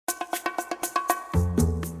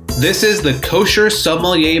This is the Kosher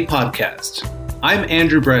Sommelier Podcast. I'm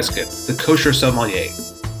Andrew Breskin, the Kosher Sommelier.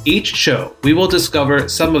 Each show, we will discover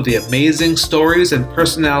some of the amazing stories and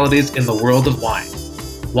personalities in the world of wine.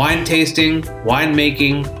 Wine tasting, wine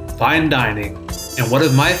making, fine dining, and one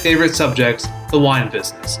of my favorite subjects, the wine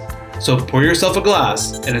business. So pour yourself a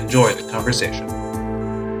glass and enjoy the conversation.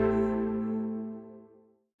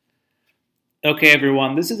 Okay,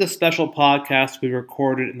 everyone, this is a special podcast we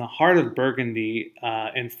recorded in the heart of Burgundy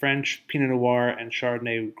in French Pinot Noir and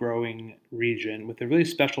Chardonnay growing region with a really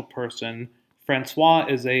special person. Francois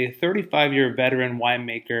is a 35-year veteran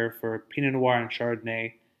winemaker for Pinot Noir and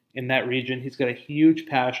Chardonnay in that region. He's got a huge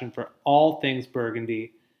passion for all things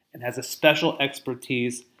Burgundy and has a special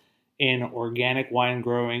expertise in organic wine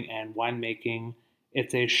growing and winemaking.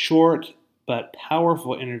 It's a short but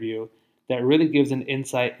powerful interview that really gives an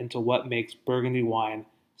insight into what makes Burgundy wine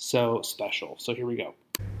so special. So here we go.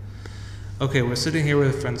 Okay, we're sitting here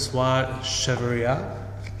with Francois Chevriat,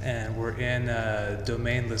 and we're in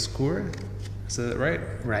Domaine Lescour. Is that right?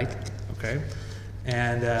 Right. Okay.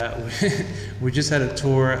 And we just had a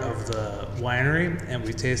tour of the winery, and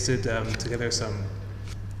we tasted together some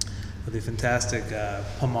of the fantastic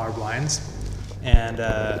Pommard wines. And,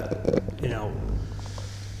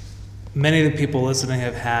 many of the people listening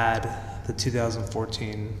have had the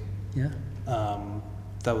 2014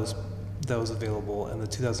 that was available, and the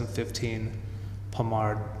 2015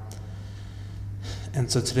 Pommard.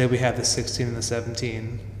 And so today we have the 16 and the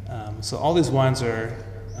 17. So all these wines are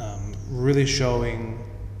really showing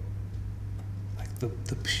like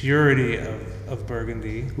the purity of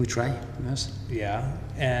Burgundy. We try, yes. Yeah,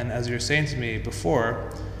 and as you were saying to me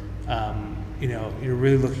before, you're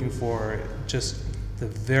really looking for just the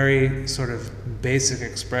very sort of basic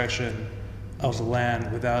expression of the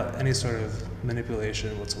land without any sort of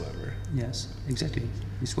manipulation whatsoever. Yes, exactly.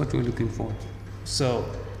 It's what we're looking for. So,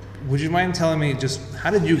 would you mind telling me just how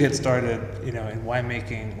did you get started, in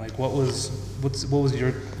winemaking? Like, what was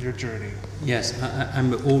your journey? Yes,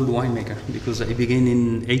 I'm an old winemaker because I began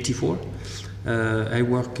in '84. I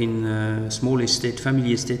work in a small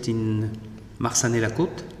family estate in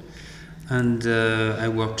Marsanne-la-Côte. And I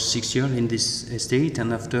worked 6 years in this estate,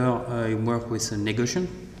 and after I worked with a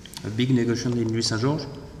big negociant in Louis Saint-Georges,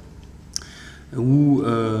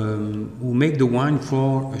 who make the wine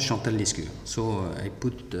for Chantal Lescure. So I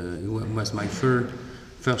it was my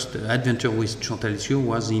first adventure with Chantal Lescure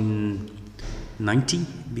was in '90,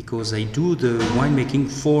 because I do the winemaking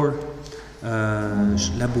for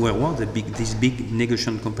La Bourgeois, this big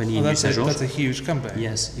negociant company in Louis Saint-Georges. That's a huge company.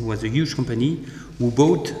 Yes, it was a huge company who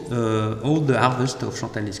bought all the harvest of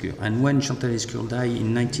Chantal Lescure. And when Chantal Lescure died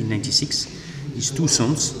in 1996, his two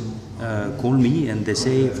sons called me and they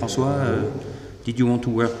say, Francois, did you want to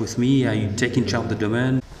work with me? Are you taking charge of the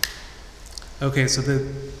domain? Okay, so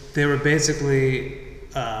they were basically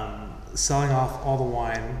selling off all the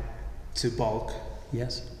wine to bulk.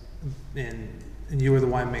 Yes. And you were the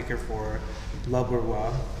winemaker for La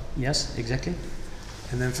Bourgeois. Yes, exactly.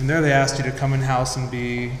 And then from there they asked you to come in-house and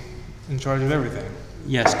be in charge of everything.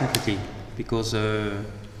 Yes, completely. Because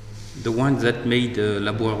the ones that made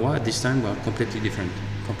La Bourgeois at this time were completely different.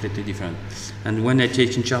 And when I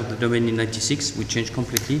take in charge of the domain in '96, we changed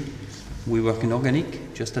completely. We work in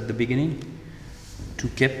organic just at the beginning to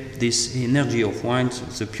keep this energy of wines,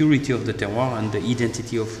 the purity of the terroir, and the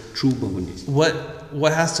identity of true Burgundy.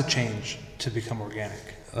 What has to change to become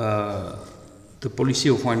organic? The policy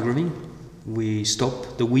of wine growing. We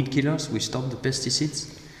stop the weed killers, we stop the pesticides,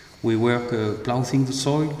 we work ploughing the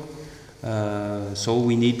soil, so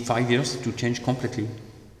we need 5 years to change completely,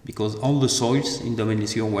 because all the soils in Domaine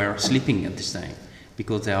Lescure were sleeping at this time,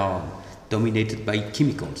 because they are dominated by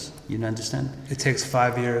chemicals, you understand? It takes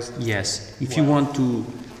 5 years? Yes, if you want to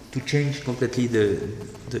change completely the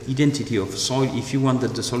identity of soil, if you want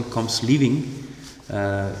that the soil comes living,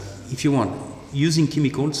 if you want, using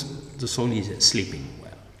chemicals, the soil is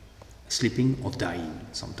sleeping or dying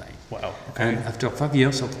sometimes. Wow. Okay. And after 5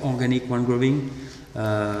 years of organic wine growing,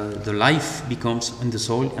 the life becomes in the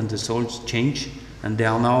soil and the soils change, and they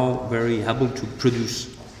are now very able to produce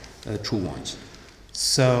true wines.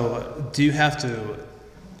 So do you have to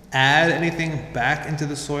add anything back into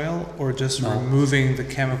the soil, or just removing the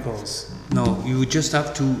chemicals? No, you just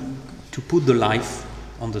have to put the life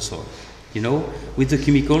on the soil. With the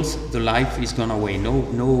chemicals, the life is gone away. No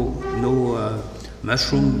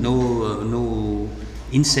mushroom, no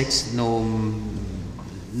insects,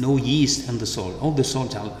 no yeast in the soil. All the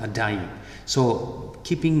soils are dying. So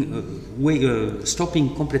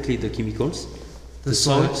stopping completely the chemicals, the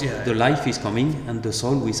soil, the life is coming, and the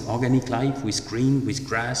soil with organic life, with green, with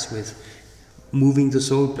grass, with moving the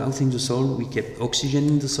soil, ploughing the soil, we kept oxygen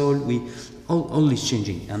in the soil, all is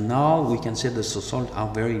changing. And now we can say that the soil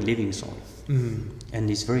are very living soil. And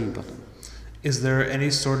it's very important. Is there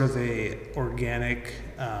any sort of a organic,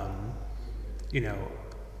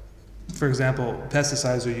 for example,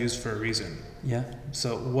 pesticides are used for a reason. Yeah.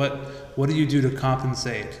 So what do you do to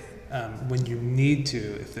compensate when you need to,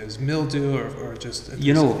 if there's mildew or just if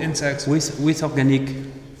there's insects? With organic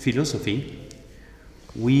philosophy,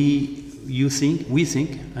 we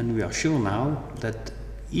think, and we are sure now that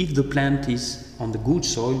if the plant is on the good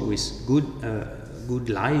soil with good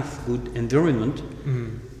life, good environment,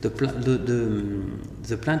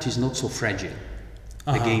 the plant is not so fragile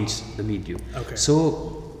against the mildew. Okay.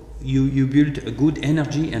 So you build a good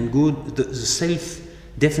energy and the self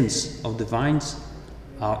defense of the vines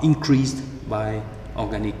are increased by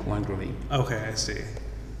organic wine growing. Okay, I see.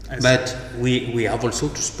 But we have also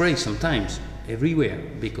to spray sometimes everywhere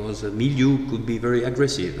because mildew could be very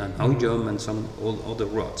aggressive, and oidium and some other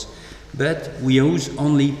rots. But we use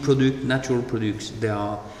only natural products. There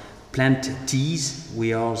are plant teas. We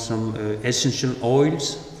have some essential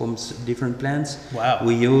oils from different plants. Wow.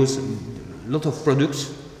 We use a lot of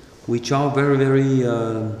products which are very, very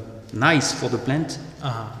nice for the plant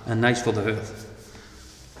and nice for the earth.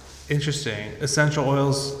 Interesting. Essential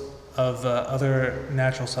oils of other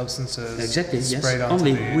natural substances. Exactly. Sprayed Yes.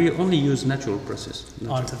 onto We only use natural process.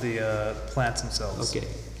 onto the plants themselves. Okay.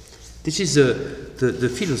 This is the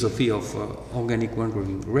philosophy of organic wine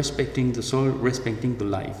growing, respecting the soil, respecting the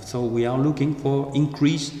life. So we are looking for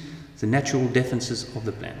increase the natural defenses of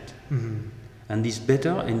the plant. And it's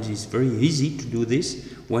better and it's very easy to do this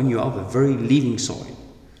when you have a very living soil.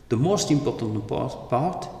 The most important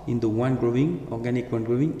part in the wine growing, organic wine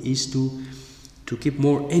growing, is to keep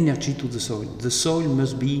more energy to the soil. The soil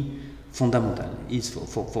must be fundamental. It's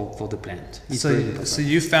for the plant. It's very important. So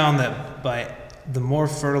you found that by the more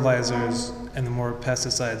fertilizers and the more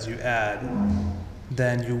pesticides you add,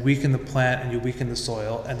 then you weaken the plant and you weaken the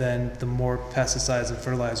soil, and then the more pesticides and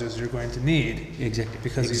fertilizers you're going to need.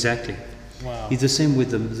 Exactly. Wow. It's the same with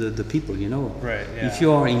the people, Right. Yeah. If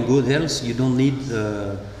you are in good health, you don't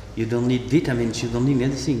need vitamins, you don't need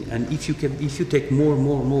anything. And if you take more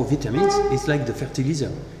vitamins, it's like the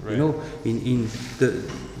fertilizer. Right. In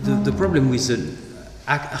the problem with the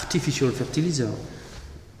artificial fertilizer,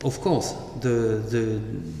 of course,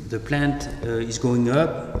 the plant is going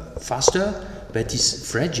up faster, but it's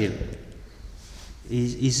fragile.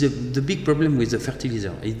 Is the big problem with the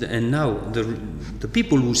fertilizer. And now the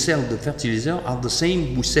people who sell the fertilizer are the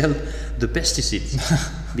same who sell the pesticides.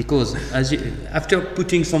 Because after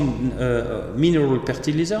putting some mineral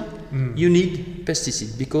fertilizer, you need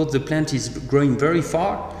pesticides because the plant is growing very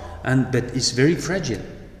far, but it's very fragile.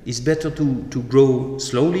 It's better to grow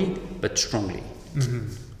slowly but strongly.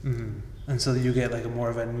 And so you get like more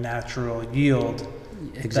of a natural yield.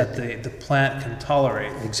 Exactly. That the plant can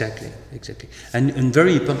tolerate. Exactly. And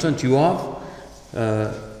very important, you have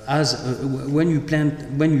when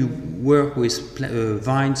you work with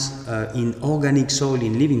vines in organic soil,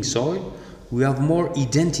 in living soil, we have more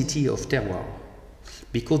identity of terroir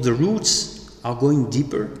because the roots are going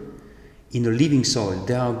deeper in a living soil.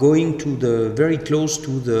 They are going very close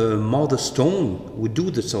to the mother stone who do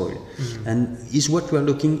the soil, and is what we are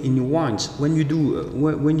looking in your wines. When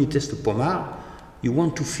you test a Pommard, you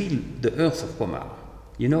want to feel the earth of Pommard,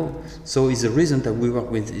 So it's the reason that we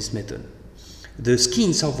work with this method. The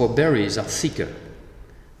skins of our berries are thicker.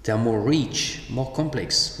 They are more rich, more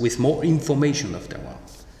complex, with more information of terroir.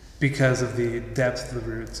 Because of the depth of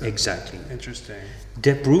the roots. Exactly. Interesting.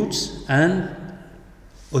 Depth roots and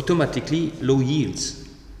automatically low yields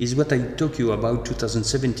is what I talked you about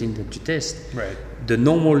 2017 that you test. Right. The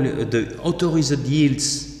authorized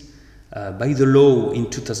yields by the law in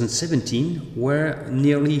 2017 were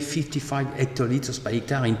nearly 55 hectoliters per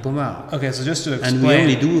hectare in Pommard. Okay, so just to explain, and we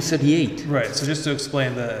only do 38. Right. So just to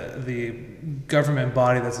explain, the government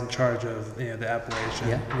body that's in charge of the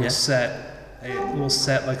appellation will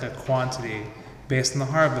set like a quantity based on the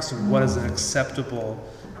harvest of what is an acceptable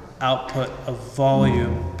output of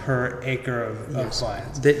volume per acre of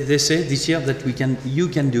vines. They say this year that you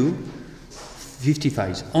can do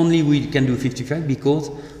 55. Only we can do 55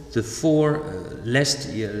 because the four last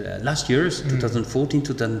years, 2014,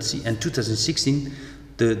 2016, and 2016,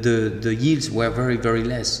 the yields were very, very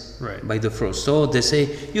less by the frost. So they say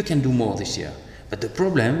you can do more this year. But the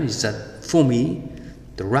problem is that for me,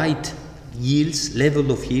 the right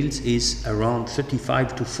level of yields is around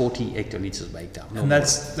 35 to 40 hectoliters by hectare. And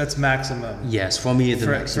that's maximum. Yes, for me the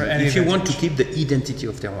maximum. If you want to keep the identity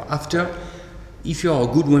of terroir. After, if you are a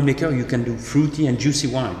good winemaker, you can do fruity and juicy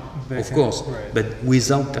wine, of course, but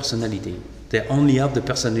without personality. They only have the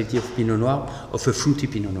personality of Pinot Noir, of a fruity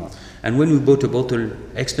Pinot Noir. And when we bought a bottle,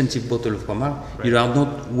 expensive bottle of Pommard, you are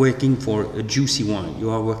not working for a juicy wine. You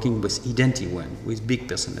are working with identity wine, with big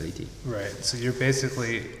personality. Right. So you're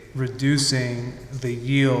basically reducing the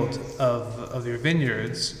yield of your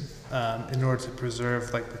vineyards in order to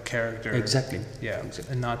preserve like the character. Exactly. Yeah.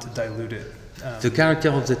 Exactly. And not to dilute it. The character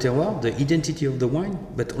of the terroir, the identity of the wine,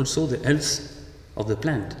 but also the health of the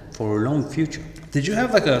plant for a long future. Did you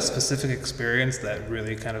have like a specific experience that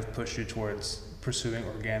really kind of pushed you towards pursuing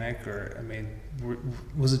organic, or I mean,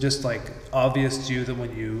 was it just like obvious to you that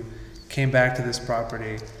when you came back to this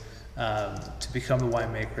property to become the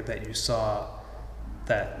winemaker that you saw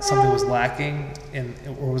that something was lacking,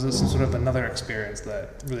 or was it some sort of another experience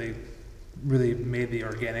that really made the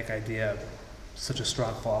organic idea such a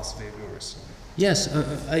strong philosophy of yours? Yes,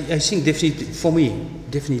 I think definitely, for me,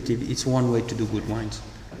 definitely it's one way to do good wines.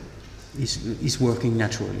 It's working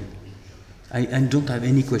naturally. I don't have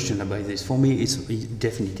any question about this. For me, it's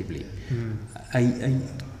definitively. I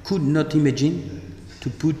could not imagine to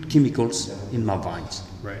put chemicals in my wines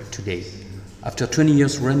today. After 20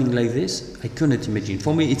 years running like this, I cannot imagine.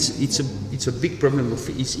 For me, it's a big problem.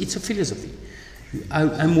 It's a philosophy.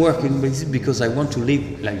 I'm working with it because I want to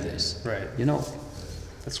live like this. Right. You know.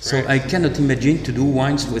 That's great. So I cannot imagine to do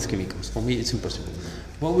wines with chemicals. For me, it's impossible.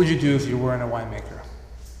 What would you do if you weren't a winemaker?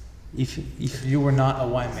 If You were not a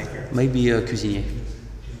winemaker. maybe a cuisinier.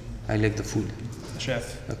 I like the food. A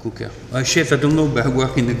chef. A cooker. A chef, I don't know, but I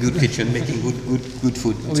work in a good kitchen making good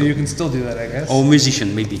food. Well, So- you can still do that, I guess. or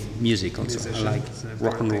musician, maybe. Music also. Musician. I like It's an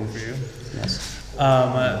rock and roll. important thing for you. Yes.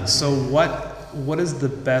 So what is the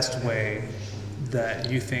best way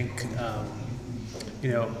that you think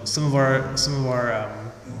some of our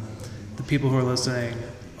the people who are listening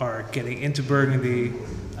are getting into Burgundy,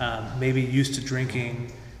 maybe used to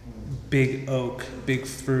drinking big oak, big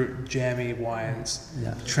fruit, jammy wines,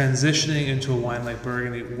 Yeah. transitioning into a wine like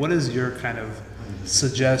Burgundy? What is your kind of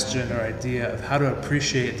suggestion or idea of how to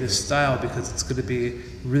appreciate this style, because it's going to be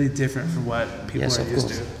really different from what people Yes, are of used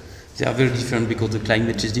course. to? They are very different because the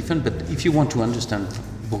climate is different. But if you want to understand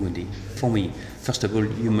Burgundy, for me, first of all,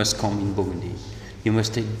 you must come in Burgundy. You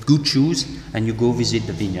must take good shoes and you go visit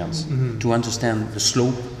the vineyards to understand the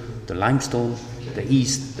slope, the limestone, the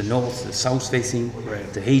east, the north, the south facing,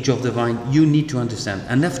 Right. the age of the vine. You need to understand.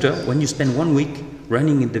 And after, when you spend 1 week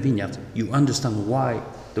running in the vineyard, you understand why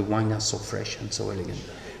the wine are so fresh and so elegant.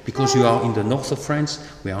 Because you are in the north of France,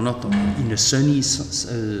 we are not in a sunny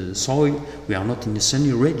soil, we are not in a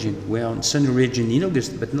sunny region. We are in sunny region in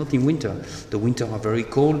August, but not in winter. The winter are very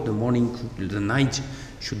cold, the night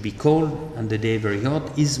should be cold, and the day very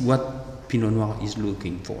hot, is what Pinot Noir is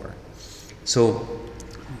looking for. So,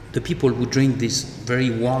 the people who drink these very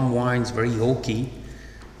warm wines, very oaky,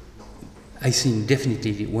 I think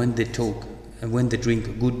definitely when they talk and when they drink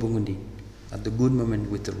a good Burgundy, at the good moment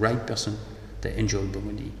with the right person, they enjoy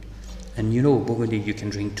Burgundy. And you know, Burgundy, you can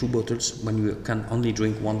drink 2 bottles when you can only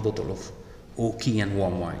drink 1 bottle of oaky and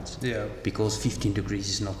warm wines. Yeah. Because 15 degrees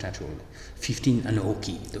is not natural. 15 and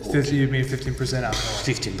oaky. The 50, you mean 15% alcohol?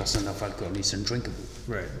 15% of alcohol is undrinkable.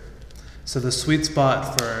 Right. So the sweet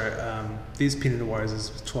spot for these Pinot Noirs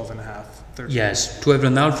is 12 and a half, 13. Yes, 12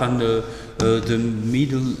 and a half, and the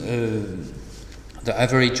middle, the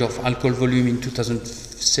average of alcohol volume in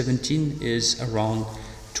 2017 is around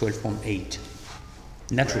 12.8.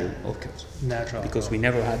 Natural, Right. of course, Natural. because we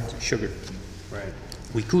alcohol. never had sugar. Right.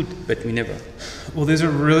 We could, but we never. Well, these are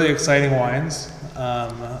really exciting wines.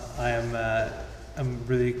 I'm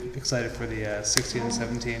really excited for the 16 and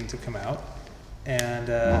 17 to come out. And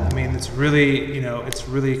I mean, it's really, it's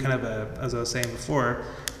really kind of as I was saying before,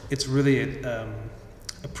 it's really a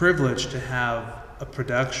privilege to have a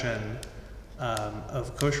production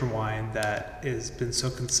of kosher wine that has been so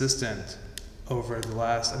consistent over the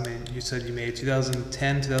last, you said you made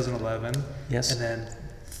 2010, 2011. Yes. And then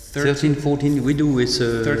 13, 14, we do with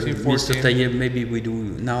 13, Mr. 14. Tayyeb, maybe we do,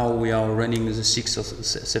 now we are running the 6th or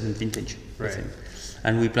 7th vintage. I Right. think.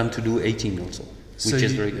 And we plan to do 18 also, which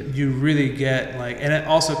is very good. You really get and it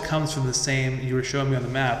also comes from the same, you were showing me on the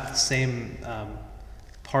map, the same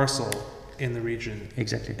parcel in the region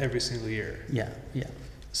Exactly. every single year. Yeah.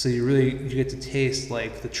 So you get to taste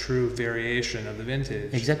like the true variation of the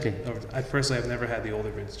vintage. Exactly. I personally have never had the older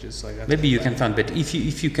vintages, so I got Maybe to you can find, but if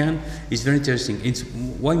you can, it's very interesting. It's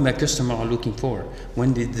why my customers are looking for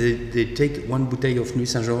when they take 1 bouteille of Nuit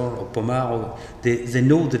Saint-Georges or Pommard, or they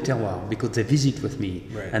know the terroir because they visit with me,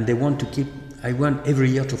 Right. and they want to keep. I want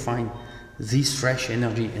every year to find this fresh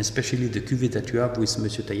energy, especially the cuvée that you have with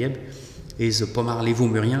Monsieur Tayyeb. is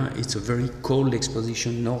Pomarez-Vaumurien. It's a very cold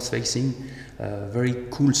exposition, north-facing, very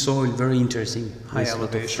cool soil, very interesting. High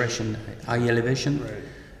elevation. Fresh and high elevation. Right.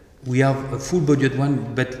 We have a full-bodied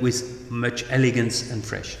one, but with much elegance and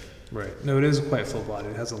fresh. Right. No, it is quite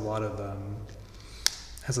full-bodied. It has a lot of,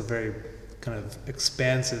 has a very kind of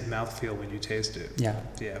expansive mouthfeel when you taste it. Yeah.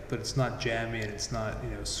 Yeah, but it's not jammy and it's not,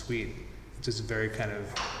 sweet. It's just very kind of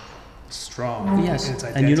strong. Yes, in its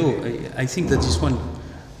and identity. I think that this one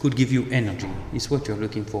could give you energy. It's what you're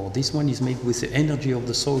looking for. This one is made with the energy of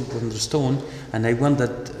the soil from the stone, and I want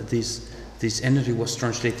that this energy was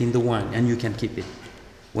translated in the wine, and you can keep it.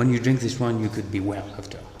 When you drink this wine, you could be well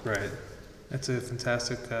after. Right. That's a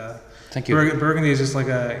fantastic. Thank you. Burgundy is just like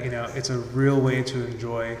it's a real way to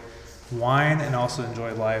enjoy wine and also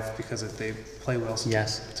enjoy life because they play well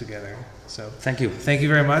together. So thank you. Thank you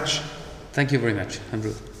very much. Thank you very much,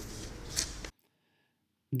 Andrew.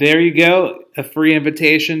 There you go. A free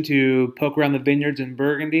invitation to poke around the vineyards in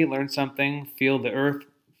Burgundy, learn something, feel the earth,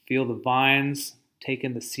 feel the vines, take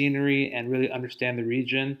in the scenery, and really understand the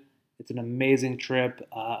region. It's an amazing trip.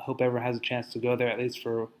 Hope everyone has a chance to go there at least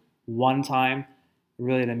for one time.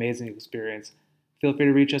 Really an amazing experience. Feel free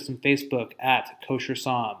to reach us on Facebook at Kosher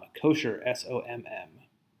Somm, Kosher SOMM.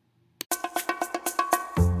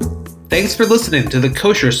 Thanks for listening to the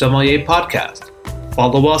Kosher Sommelier Podcast.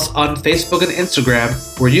 Follow us on Facebook and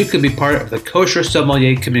Instagram, where you can be part of the Kosher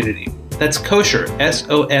Sommelier community. That's Kosher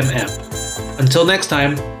SOMM. Until next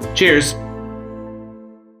time, cheers.